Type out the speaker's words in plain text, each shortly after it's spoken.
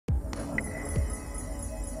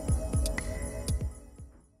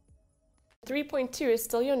3.2 is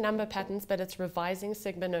still your number patterns, but it's revising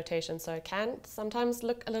sigma notation, so it can sometimes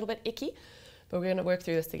look a little bit icky, but we're going to work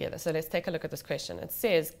through this together. So let's take a look at this question. It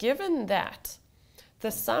says, given that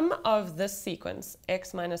the sum of this sequence,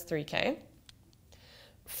 x minus 3k,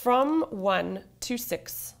 from 1 to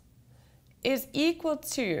 6, is equal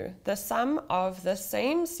to the sum of the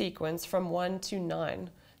same sequence from 1 to 9.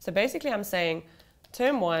 So basically I'm saying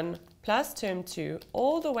term 1 plus term 2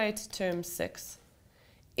 all the way to term 6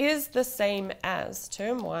 is the same as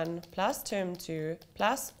term 1 plus term 2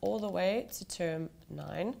 plus all the way to term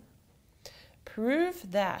 9.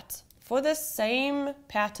 Prove that for the same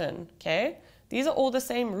pattern, okay, these are all the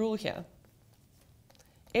same rule here.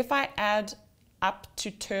 If I add up to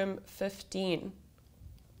term 15,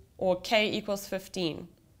 or k equals 15,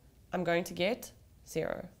 I'm going to get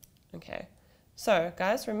 0. Okay, so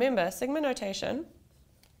guys, remember sigma notation.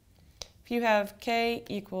 If you have k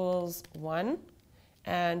equals 1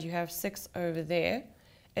 and you have 6 over there,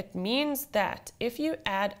 it means that if you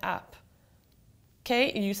add up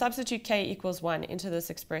k, you substitute k equals 1 into this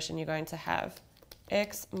expression, you're going to have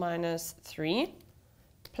x minus 3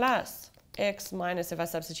 plus x minus, if I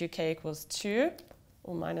substitute k equals 2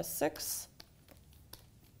 or minus 6,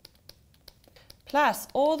 plus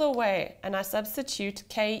all the way, and I substitute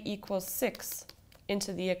k equals 6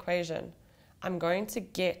 into the equation, I'm going to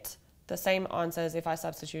get the same answer as if I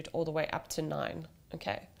substitute all the way up to 9.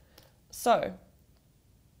 Okay, so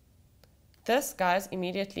this, guys,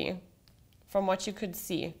 immediately, from what you could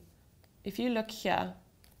see, if you look here,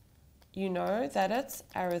 you know that it's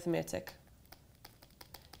arithmetic,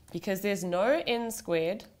 because there's no n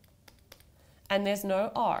squared and there's no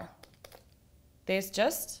r. There's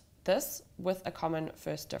just this with a common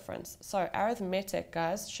first difference. So arithmetic,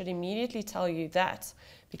 guys, should immediately tell you that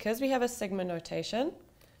because we have a sigma notation,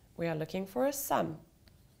 we are looking for a sum.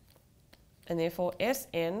 And therefore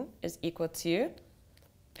Sn is equal to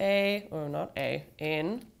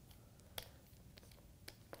n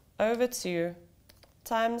over 2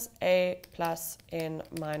 times a plus n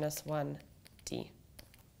minus 1 d.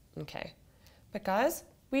 Okay, but guys,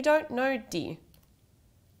 we don't know d.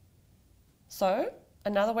 So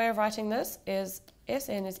another way of writing this is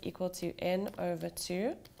Sn is equal to n over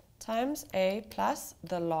 2 times a plus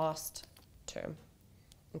the last term.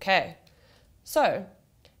 Okay, so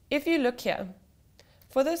if you look here,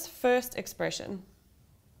 for this first expression,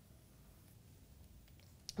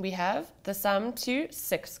 we have the sum to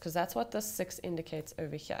 6, because that's what this 6 indicates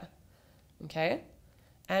over here. Okay,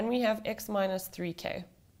 and we have x minus 3k.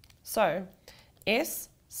 So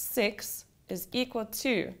S6 is equal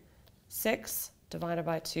to 6 divided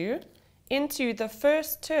by 2 into the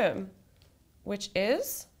first term, which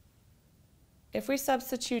is, if we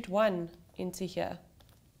substitute 1 into here,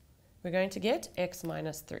 we're going to get x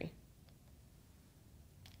minus 3.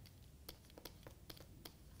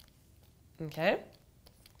 Okay,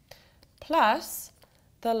 plus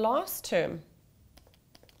the last term.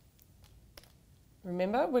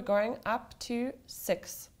 Remember, we're going up to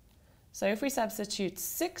 6. So if we substitute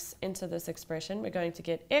 6 into this expression, we're going to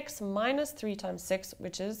get x minus 3 times 6,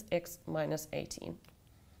 which is x minus 18.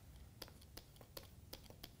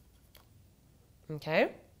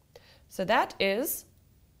 Okay, so that is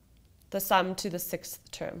the sum to the 6th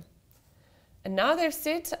term. And now they've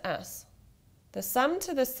said to us, the sum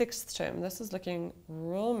to the 6th term, this is looking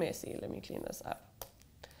real messy. Let me clean this up.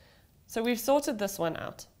 So we've sorted this one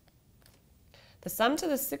out. The sum to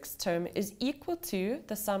the 6th term is equal to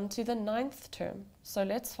the sum to the 9th term. So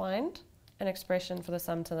let's find an expression for the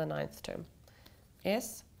sum to the 9th term.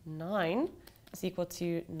 S9 is equal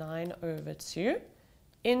to 9 over 2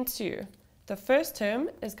 into, the first term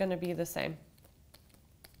is going to be the same.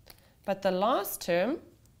 But the last term,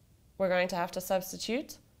 we're going to have to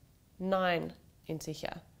substitute 9 into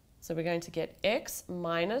here. So we're going to get x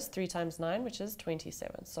minus 3 times 9, which is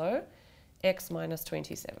 27. So x minus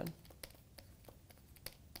 27.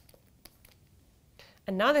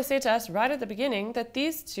 And now they say to us right at the beginning that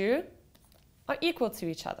these two are equal to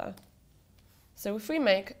each other. So if we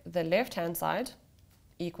make the left-hand side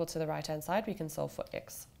equal to the right-hand side, we can solve for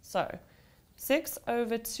x. So 6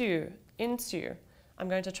 over 2 into, I'm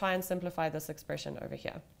going to try and simplify this expression over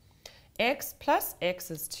here. X plus x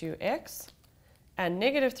is 2x, and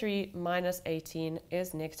negative 3 minus 18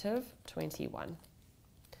 is negative 21.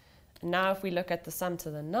 And now if we look at the sum to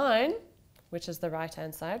the 9, which is the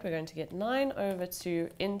right-hand side, we're going to get 9 over 2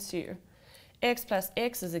 into x plus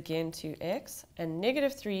x is again 2x, and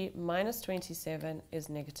negative 3 minus 27 is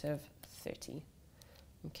negative 30.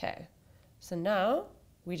 Okay, so now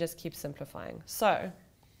we just keep simplifying. So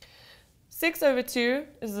 6 over 2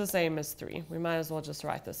 is the same as 3. We might as well just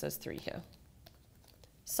write this as 3 here.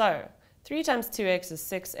 So 3 times 2x is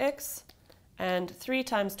 6x, and 3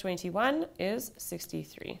 times 21 is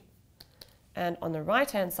 63. And on the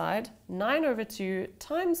right-hand side, 9 over 2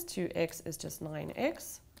 times 2x is just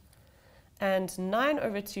 9x. And 9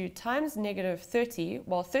 over 2 times negative 30,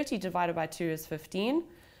 well, 30 divided by 2 is 15,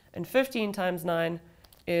 and 15 times 9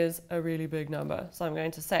 is a really big number. So I'm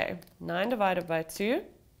going to say 9 divided by 2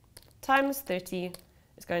 times 30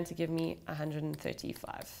 is going to give me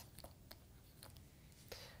 135.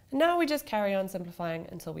 Now we just carry on simplifying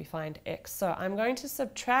until we find x. So I'm going to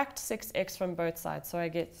subtract 6x from both sides. So I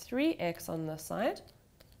get 3x on this side.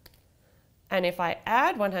 And if I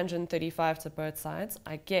add 135 to both sides,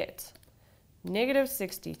 I get negative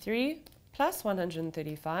 63 plus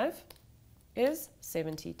 135 is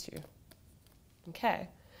 72. Okay,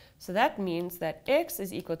 so that means that x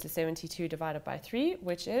is equal to 72 divided by 3,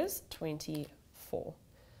 which is 24.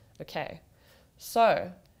 Okay,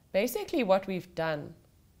 so basically what we've done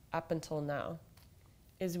up until now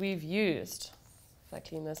is we've used, if I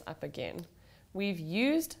clean this up again, we've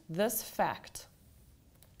used this fact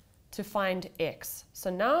to find x. So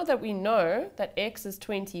now that we know that x is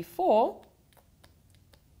 24,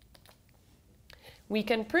 we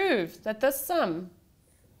can prove that this sum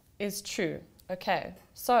is true. Okay,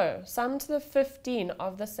 so sum to the 15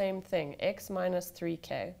 of the same thing, x minus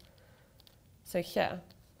 3k. So here,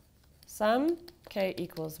 sum k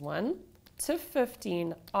equals 1 to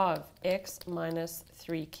 15 of x minus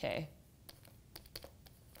 3k.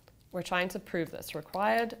 We're trying to prove this,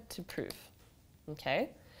 required to prove.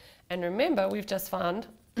 Okay, and remember we've just found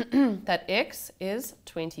that x is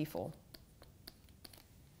 24.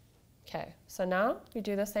 Okay, so now we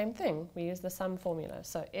do the same thing. We use the sum formula.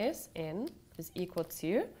 So Sn is equal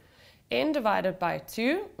to n divided by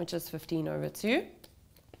 2, which is 15 over 2.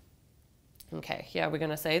 Okay, here we're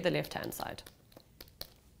going to say the left-hand side.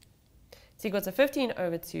 It's equal to 15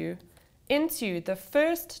 over 2 into the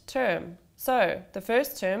first term. So the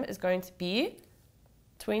first term is going to be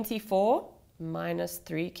 24 minus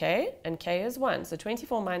 3k, and k is 1. So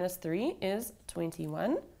 24 minus 3 is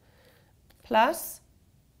 21, plus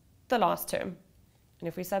the last term. And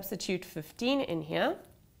if we substitute 15 in here,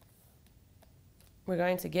 we're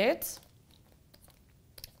going to get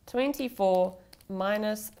 24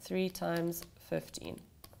 minus 3 times 15.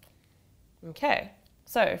 Okay,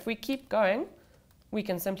 so if we keep going, we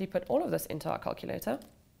can simply put all of this into our calculator.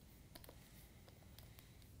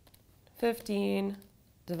 15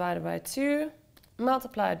 divided by 2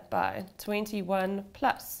 multiplied by 21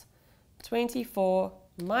 plus 24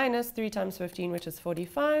 minus 3 times 15, which is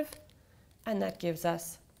 45, and that gives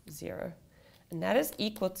us 0. And that is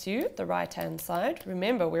equal to the right-hand side.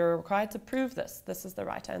 Remember, we were required to prove this. This is the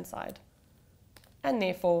right-hand side. And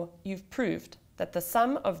therefore, you've proved that the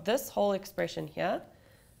sum of this whole expression here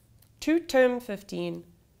to term 15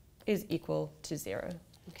 is equal to 0.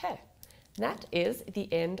 Okay, that is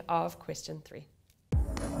the end of question 3.